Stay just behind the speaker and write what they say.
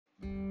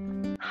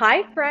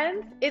Hi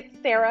friends,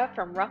 it's Sarah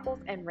from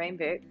Ruffles and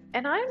Rainboots,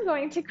 and I'm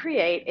going to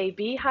create a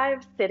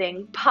beehive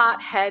sitting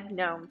pot head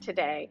gnome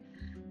today.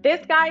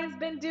 This guy has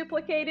been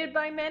duplicated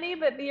by many,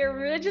 but the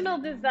original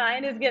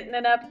design is getting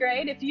an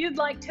upgrade. If you'd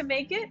like to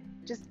make it,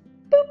 just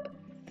boop,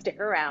 stick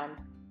around.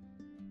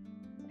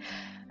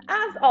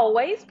 As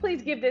always,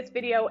 please give this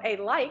video a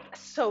like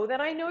so that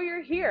I know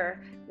you're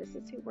here. This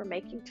is who we're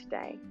making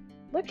today.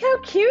 Look how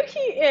cute he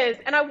is.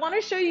 And I want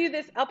to show you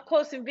this up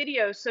close in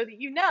video so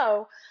that you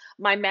know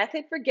my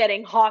method for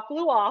getting hot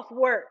glue off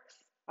works.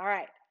 All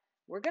right,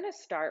 we're going to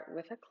start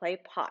with a clay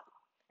pot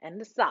and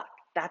the sock.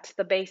 That's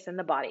the base and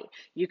the body.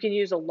 You can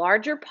use a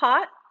larger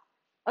pot,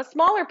 a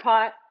smaller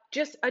pot,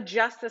 just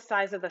adjust the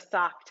size of the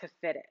sock to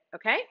fit it,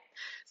 okay?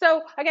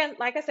 So again,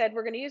 like I said,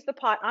 we're gonna use the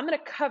pot. I'm gonna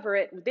cover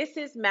it. This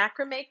is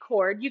macrame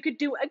cord. You could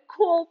do a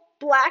cool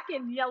black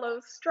and yellow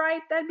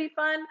stripe, that'd be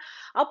fun.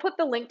 I'll put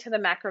the link to the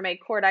macrame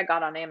cord I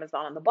got on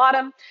Amazon on the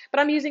bottom, but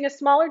I'm using a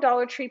smaller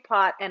Dollar Tree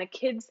pot and a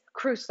kid's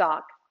crew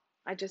sock.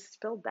 I just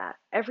spilled that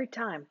every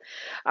time.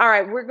 All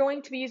right, we're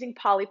going to be using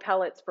poly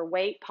pellets for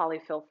weight,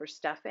 polyfill for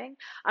stuffing.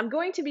 I'm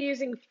going to be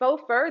using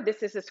faux fur.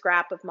 This is a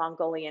scrap of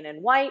Mongolian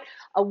and white,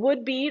 a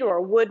wood bead or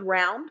a wood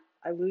round.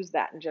 I lose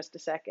that in just a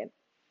second.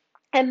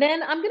 And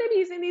then I'm going to be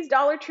using these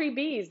Dollar Tree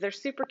bees. They're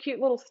super cute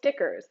little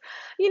stickers.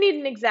 You need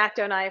an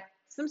X-Acto knife,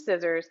 some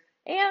scissors,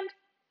 and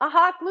a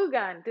hot glue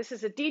gun. This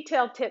is a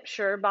detailed tip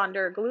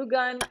Bonder glue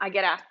gun. I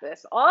get asked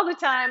this all the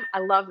time. I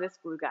love this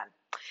glue gun.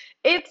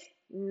 It's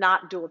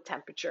not dual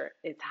temperature,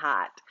 it's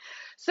hot.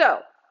 So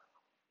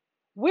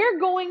we're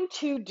going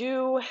to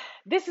do,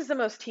 this is the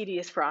most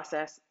tedious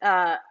process.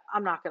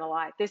 I'm not gonna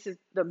lie. This is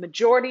the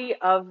majority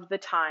of the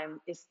time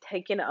is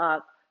taken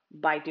up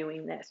by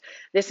doing this.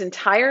 This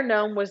entire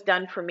gnome was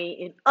done for me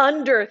in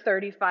under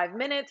 35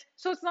 minutes.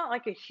 So it's not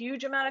like a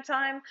huge amount of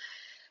time,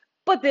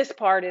 but this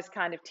part is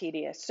kind of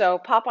tedious. So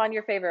pop on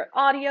your favorite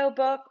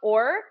audiobook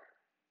or,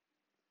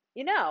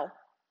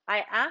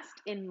 I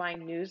asked in my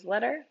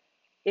newsletter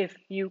if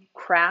you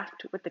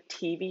craft with the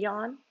TV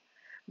on,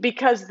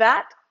 because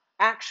that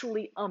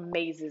actually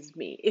amazes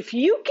me. If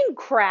you can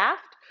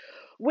craft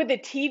with a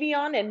TV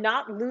on and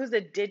not lose a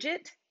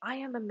digit, I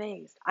am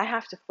amazed. I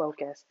have to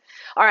focus.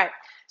 All right.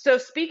 So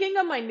speaking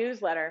of my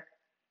newsletter,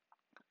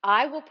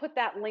 I will put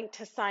that link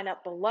to sign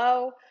up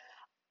below.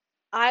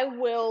 I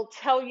will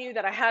tell you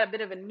that I had a bit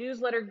of a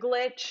newsletter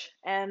glitch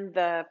and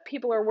the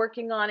people are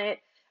working on it.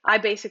 I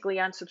basically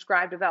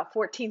unsubscribed about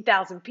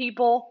 14,000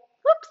 people.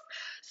 Whoops.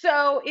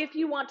 So if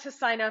you want to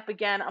sign up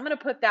again, I'm going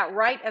to put that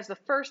right as the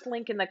first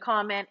link in the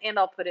comment and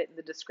I'll put it in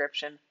the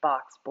description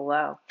box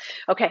below.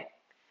 Okay.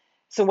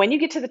 So when you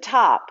get to the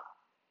top,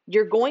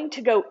 you're going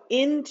to go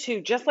into,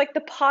 just like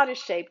the pot is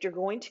shaped, you're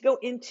going to go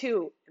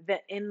into the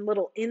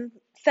little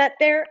inset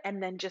there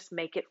and then just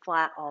make it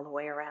flat all the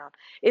way around.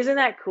 Isn't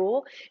that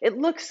cool? It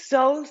looks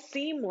so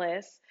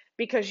seamless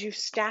because you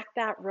stack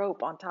that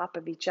rope on top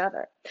of each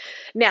other.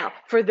 Now,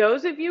 for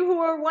those of you who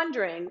are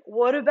wondering,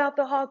 what about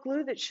the hot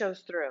glue that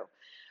shows through?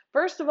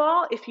 First of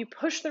all, if you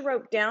push the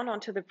rope down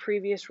onto the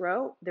previous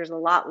row, there's a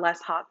lot less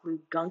hot glue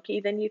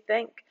gunky than you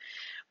think,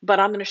 but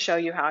I'm going to show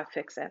you how I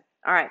fix it.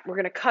 All right, we're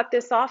going to cut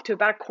this off to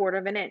about 1/4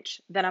 of an inch.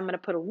 Then I'm going to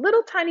put a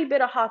little tiny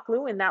bit of hot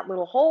glue in that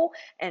little hole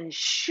and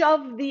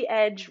shove the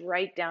edge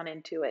right down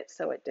into it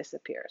so it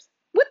disappears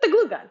with the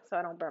glue gun so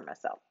I don't burn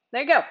myself.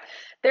 There you go.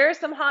 There's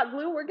some hot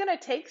glue. We're going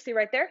to take, see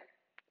right there?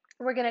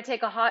 We're going to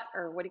take a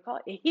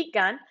a heat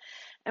gun,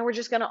 and we're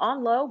just going to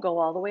on low go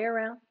all the way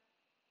around,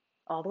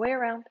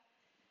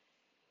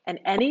 and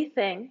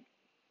anything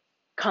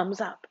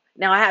comes up.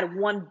 Now I had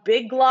one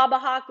big glob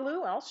of hot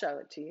glue. I'll show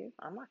it to you.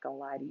 I'm not gonna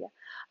lie to you.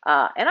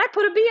 And I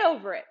put a bee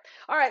over it.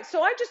 All right,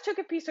 so I just took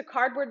a piece of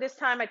cardboard this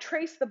time. I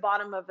traced the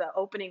bottom of the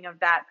opening of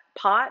that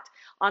pot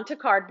onto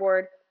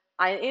cardboard.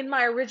 In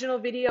my original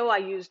video, I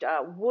used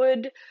a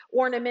wood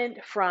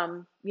ornament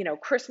from,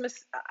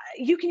 Christmas.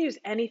 You can use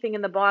anything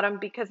in the bottom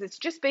because it's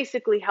just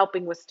basically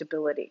helping with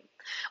stability.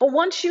 Well,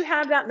 once you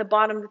have that in the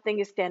bottom, the thing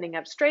is standing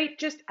up straight,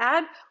 just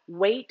add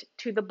weight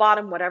to the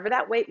bottom, whatever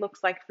that weight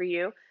looks like for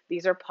you.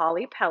 These are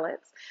poly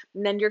pellets.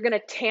 And then you're going to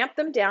tamp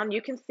them down.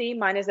 You can see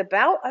mine is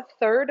about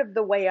 1/3 of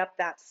the way up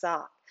that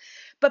sock.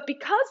 But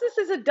because this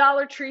is a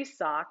Dollar Tree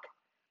sock,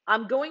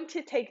 I'm going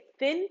to take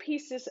thin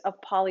pieces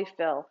of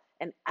polyfill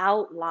and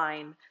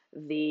outline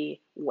the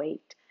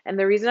weight. And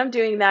the reason I'm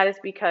doing that is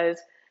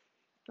because,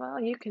 well,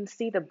 you can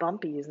see the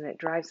bumpies and it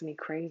drives me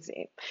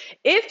crazy.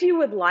 If you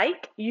would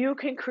like, you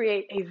can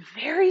create a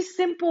very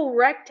simple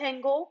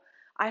rectangle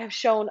I have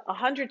shown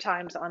 100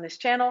 times on this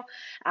channel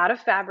out of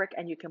fabric,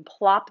 and you can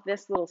plop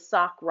this little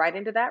sock right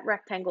into that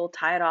rectangle,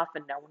 tie it off,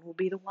 and no one will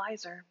be the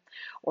wiser.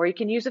 Or you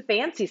can use a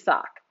fancy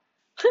sock.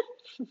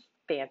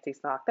 Fancy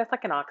sock, that's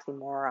like an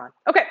oxymoron.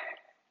 Okay.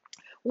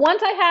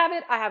 Once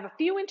I have a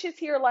few inches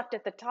here left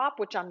at the top,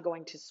 which I'm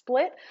going to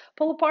split,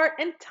 pull apart,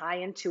 and tie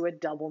into a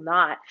double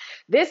knot.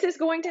 This is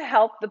going to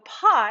help the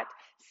pot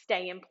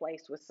stay in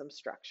place with some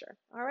structure.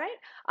 All right.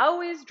 I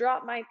always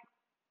drop my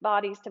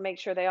bodies to make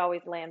sure they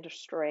always land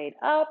straight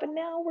up. And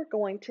now we're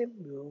going to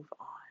move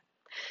on.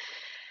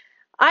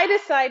 I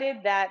decided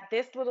that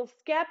this little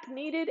skep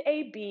needed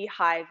a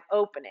beehive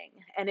opening.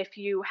 And if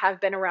you have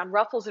been around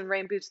Ruffles and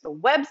Rain Boots, the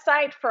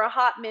website, for a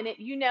hot minute,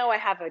 you know I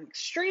have an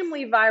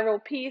extremely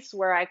viral piece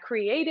where I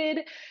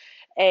created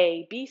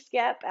a bee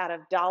skep out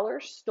of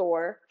dollar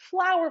store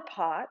flower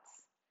pots.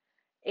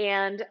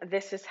 And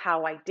this is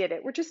how I did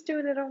it. We're just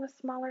doing it on a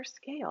smaller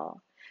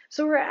scale.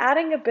 So we're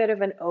adding a bit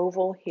of an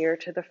oval here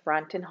to the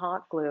front in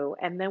hot glue,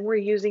 and then we're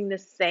using the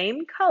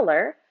same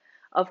color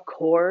of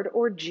cord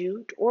or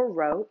jute or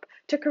rope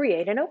to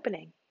create an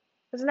opening.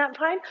 Isn't that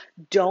fine?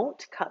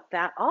 Don't cut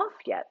that off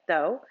yet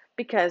though,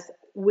 because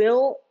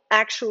we'll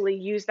actually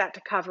use that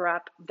to cover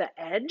up the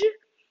edge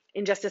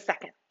in just a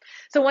second.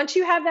 So once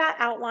you have that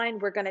outline,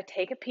 we're going to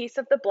take a piece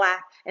of the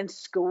black and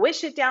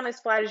squish it down as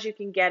flat as you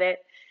can get it.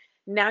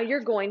 Now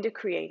you're going to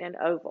create an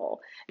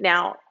oval.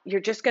 Now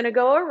you're just going to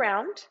go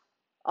around,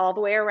 all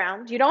the way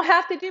around. You don't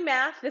have to do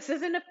math. This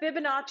isn't a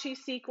Fibonacci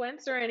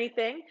sequence or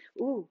anything.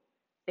 Ooh,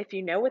 if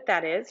you know what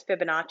that is,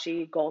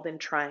 Fibonacci golden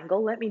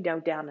triangle, let me know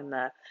down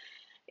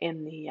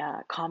in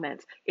the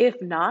comments.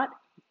 If not,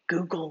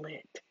 Google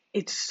it.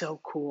 It's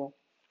so cool.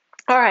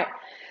 All right,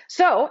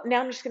 so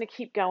now I'm just going to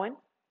keep going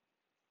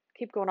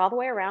all the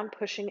way around,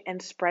 pushing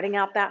and spreading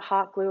out that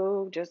hot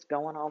glue, just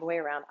going all the way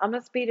around. I'm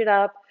going to speed it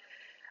up.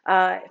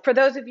 For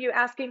those of you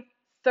asking,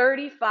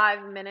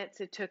 35 minutes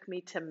it took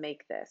me to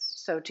make this.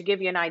 So to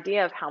give you an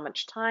idea of how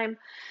much time,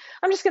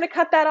 I'm just going to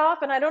cut that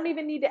off, and I don't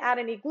even need to add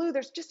any glue.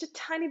 There's just a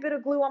tiny bit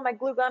of glue on my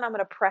glue gun. I'm going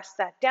to press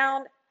that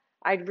down.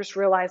 I just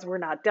realized we're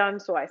not done,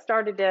 so I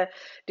started to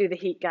do the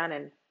heat gun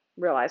and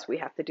realized we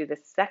have to do the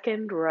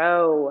second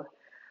row.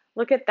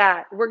 Look at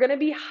that. We're going to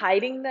be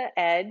hiding the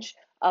edge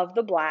of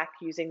the black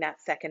using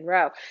that second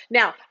row.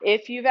 Now,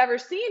 if you've ever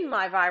seen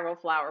my viral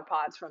flower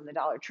pots from the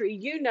Dollar Tree,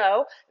 you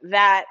know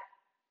that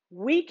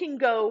we can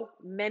go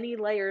many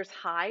layers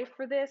high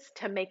for this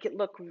to make it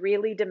look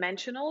really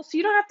dimensional. So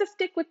you don't have to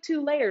stick with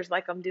 2 layers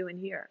like I'm doing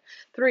here.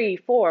 3,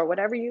 4,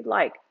 whatever you'd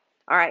like.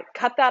 All right,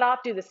 cut that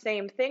off, do the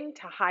same thing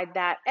to hide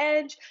that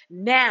edge.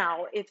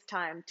 Now it's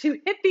time to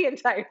hit the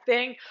entire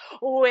thing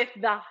with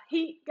the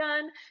heat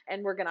gun,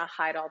 and we're gonna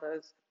hide all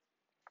those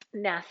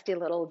nasty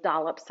little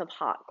dollops of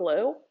hot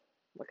glue.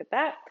 Look at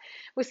that.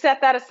 We set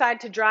that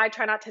aside to dry.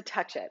 Try not to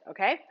touch it,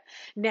 okay?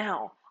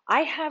 Now,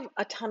 I have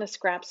a ton of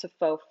scraps of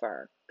faux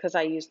fur because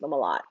I use them a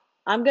lot.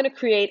 I'm going to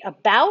create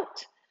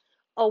about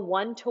a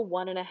 1 to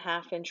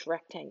 1.5 inch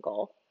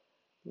rectangle.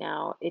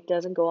 Now, it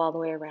doesn't go all the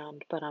way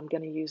around, but I'm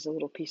going to use a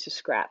little piece of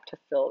scrap to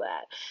fill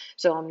that.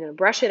 So I'm going to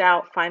brush it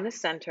out, find the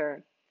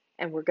center,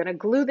 and we're going to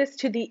glue this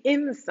to the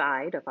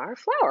inside of our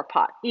flower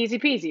pot. Easy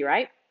peasy,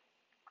 right?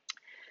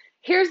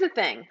 Here's the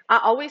thing. I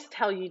always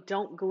tell you,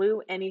 don't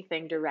glue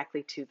anything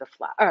directly to the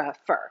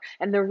fur.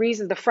 And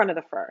the front of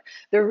the fur.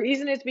 The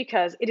reason is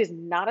because it is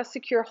not a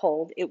secure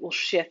hold. It will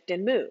shift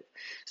and move.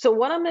 So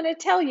what I'm going to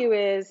tell you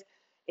is,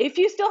 if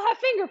you still have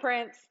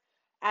fingerprints,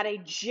 add a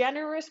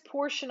generous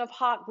portion of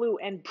hot glue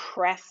and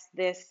press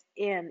this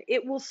in.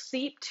 It will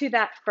seep to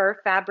that fur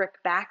fabric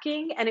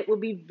backing, and it will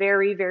be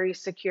very, very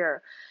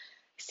secure.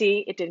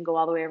 See, it didn't go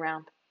all the way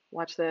around.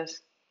 Watch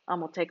this. I'm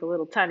going to take a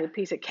little tiny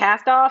piece of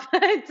cast off.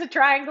 It's a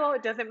triangle.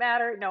 It doesn't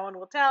matter. No one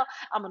will tell.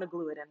 I'm going to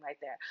glue it in right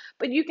there.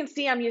 But you can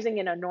see I'm using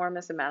an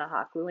enormous amount of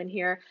hot glue in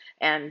here.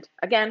 And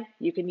again,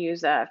 you can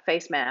use a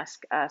face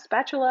mask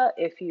spatula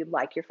if you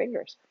like your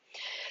fingers.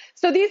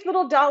 So these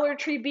little Dollar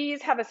Tree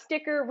bees have a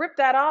sticker. Rip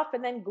that off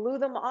and then glue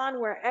them on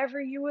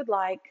wherever you would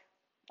like.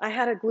 I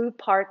had a glue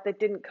part that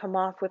didn't come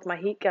off with my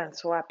heat gun,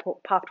 so I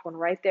popped one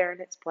right there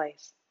in its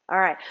place. All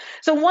right,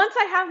 so once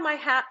I have my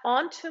hat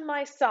onto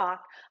my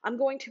sock, I'm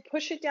going to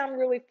push it down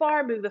really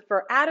far, move the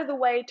fur out of the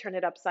way, turn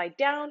it upside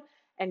down,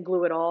 and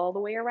glue it all the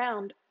way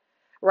around,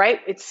 right?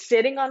 It's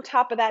sitting on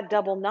top of that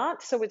double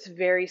knot, so it's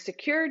very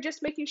secure,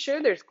 just making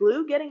sure there's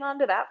glue getting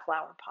onto that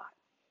flower pot.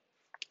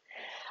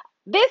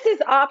 This is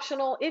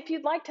optional. If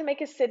you'd like to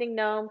make a sitting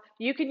gnome,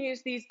 you can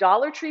use these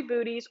Dollar Tree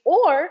booties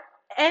or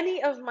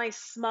any of my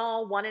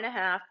small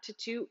 1.5 to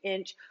 2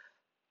 inch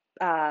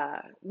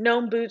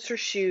gnome boots or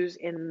shoes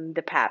in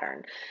the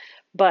pattern.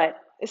 But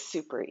it's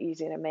super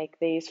easy to make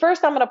these.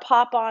 First, I'm going to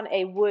pop on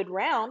a wood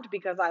round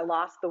because I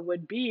lost the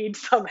wood bead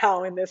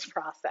somehow in this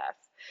process.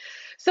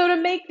 So to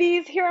make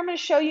these, here I'm going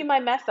to show you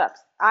my mess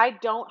ups. I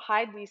don't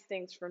hide these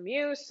things from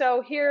you.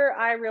 So here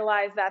I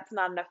realize that's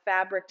not enough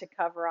fabric to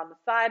cover on the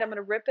side. I'm going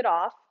to rip it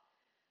off.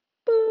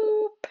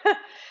 Boop.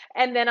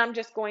 And then I'm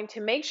just going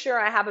to make sure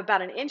I have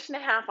about 1.5 inches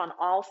on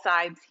all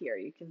sides here.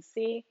 You can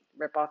see,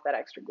 rip off that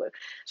extra glue.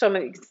 So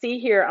you can see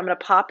here, I'm going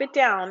to pop it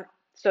down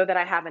so that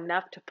I have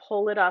enough to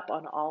pull it up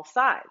on all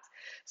sides.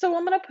 So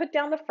I'm going to put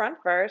down the front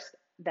first,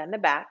 then the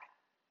back.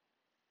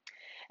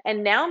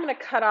 And now I'm going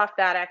to cut off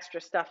that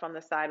extra stuff on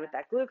the side with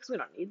that glue because we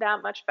don't need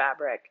that much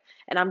fabric.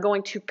 And I'm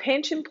going to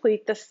pinch and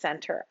pleat the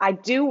center. I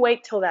do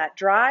wait till that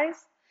dries.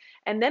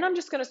 And then I'm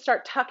just going to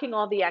start tucking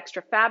all the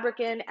extra fabric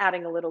in,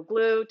 adding a little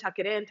glue, tuck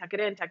it in, tuck it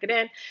in, tuck it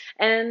in.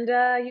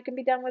 And you can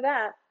be done with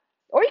that.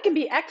 Or you can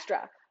be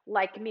extra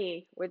like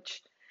me,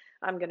 which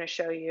I'm going to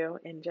show you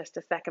in just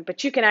a second.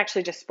 But you can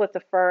actually just split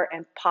the fur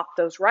and pop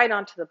those right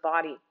onto the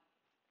body.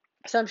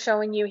 So I'm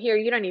showing you here,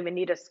 you don't even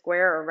need a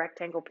square or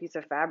rectangle piece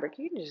of fabric.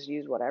 You can just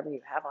use whatever you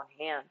have on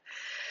hand.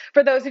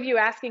 For those of you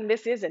asking,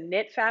 this is a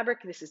knit fabric.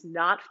 This is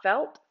not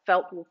felt.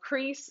 Felt will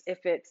crease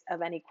if it's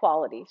of any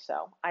quality.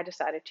 So I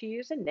decided to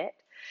use a knit.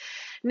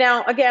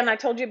 Now, again, I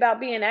told you about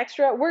being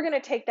extra. We're going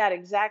to take that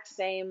exact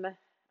same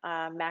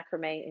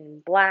macrame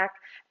in black,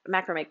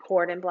 macrame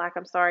cord in black,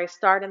 I'm sorry,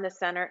 start in the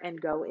center and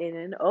go in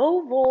an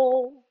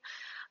oval.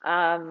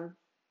 Um,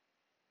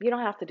 you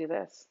don't have to do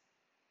this.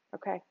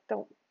 Okay,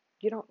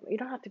 you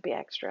don't have to be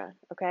extra.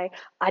 Okay,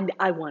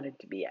 I wanted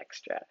to be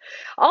extra.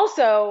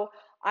 Also,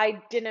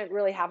 I didn't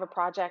really have a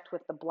project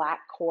with the black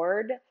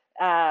cord.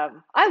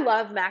 I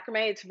love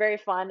macrame. It's very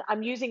fun.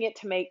 I'm using it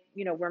to make,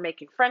 we're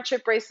making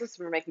friendship bracelets,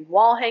 we're making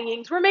wall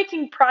hangings, we're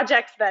making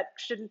projects that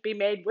shouldn't be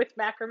made with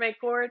macrame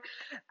cord.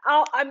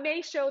 I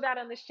may show that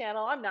on this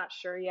channel. I'm not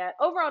sure yet.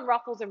 Over on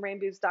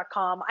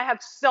rufflesandrainbows.com, I have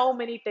so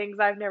many things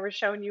I've never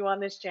shown you on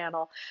this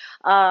channel.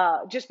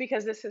 Just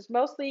because this is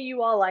mostly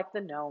you all like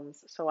the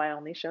gnomes, so I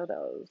only show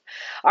those.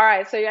 All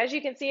right, so as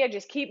you can see, I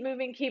just keep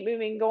moving,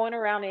 going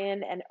around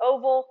in an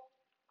oval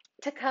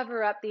to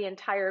cover up the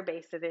entire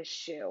base of this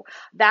shoe.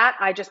 That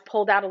I just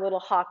pulled out a little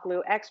hot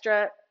glue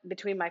extra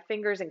between my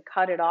fingers and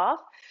cut it off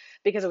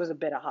because it was a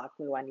bit of hot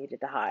glue I needed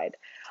to hide.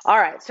 All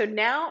right, so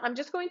now I'm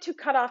just going to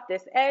cut off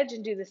this edge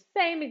and do the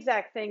same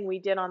exact thing we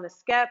did on the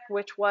skep,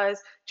 which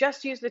was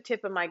just use the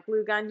tip of my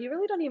glue gun. You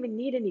really don't even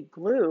need any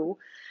glue.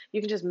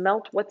 You can just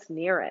melt what's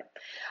near it.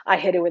 I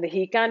hit it with a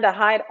heat gun to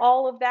hide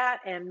all of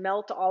that and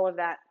melt all of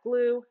that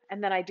glue,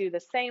 and then I do the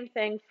same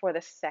thing for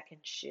the second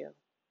shoe.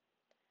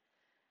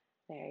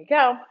 There you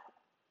go.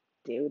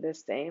 Do the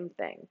same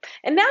thing.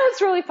 And now it's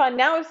really fun.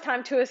 Now it's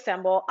time to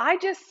assemble. I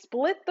just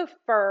split the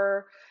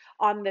fur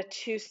on the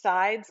two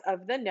sides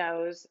of the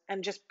nose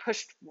and just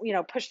pushed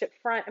it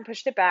front and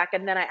pushed it back.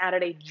 And then I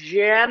added a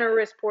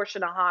generous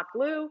portion of hot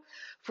glue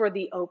for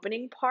the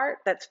opening part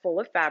that's full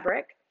of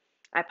fabric.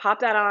 I popped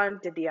that on,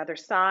 did the other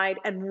side.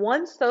 And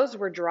once those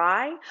were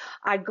dry,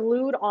 I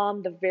glued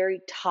on the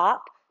very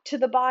top to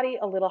the body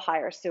a little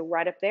higher, so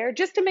right up there,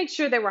 just to make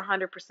sure they were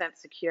 100%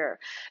 secure.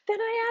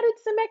 Then I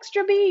added some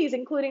extra bees,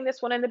 including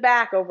this one in the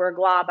back over a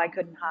glob I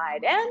couldn't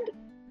hide, and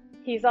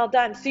he's all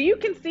done. So you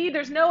can see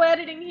there's no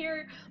editing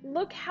here.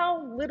 Look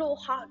how little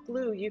hot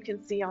glue you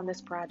can see on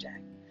this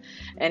project.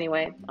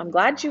 Anyway, I'm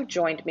glad you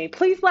joined me.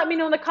 Please let me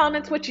know in the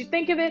comments what you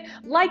think of it.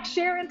 Like,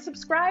 share, and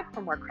subscribe for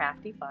more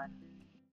crafty fun.